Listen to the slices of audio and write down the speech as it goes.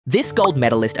This gold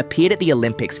medalist appeared at the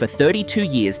Olympics for 32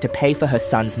 years to pay for her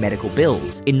son's medical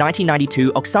bills. In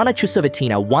 1992, Oksana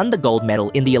Chusovitina won the gold medal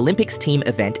in the Olympics team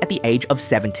event at the age of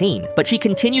 17, but she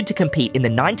continued to compete in the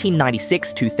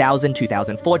 1996, 2000,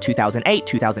 2004, 2008,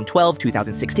 2012,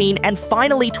 2016, and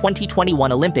finally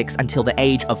 2021 Olympics until the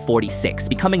age of 46,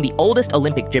 becoming the oldest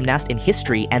Olympic gymnast in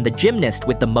history and the gymnast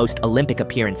with the most Olympic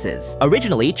appearances.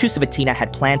 Originally, Chusovitina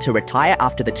had planned to retire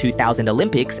after the 2000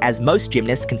 Olympics, as most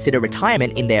gymnasts consider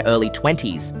retirement in their early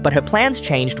 20s, but her plans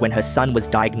changed when her son was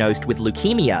diagnosed with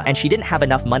leukemia and she didn't have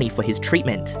enough money for his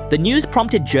treatment. The news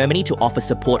prompted Germany to offer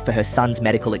support for her son's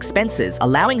medical expenses,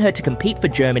 allowing her to compete for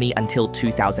Germany until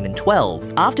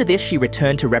 2012. After this, she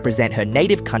returned to represent her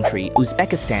native country,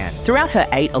 Uzbekistan. Throughout her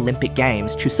 8 Olympic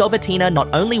Games, Chusovitina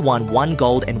not only won 1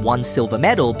 gold and 1 silver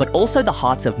medal, but also the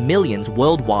hearts of millions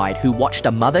worldwide who watched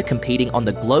a mother competing on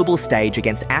the global stage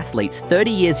against athletes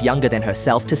 30 years younger than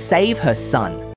herself to save her son.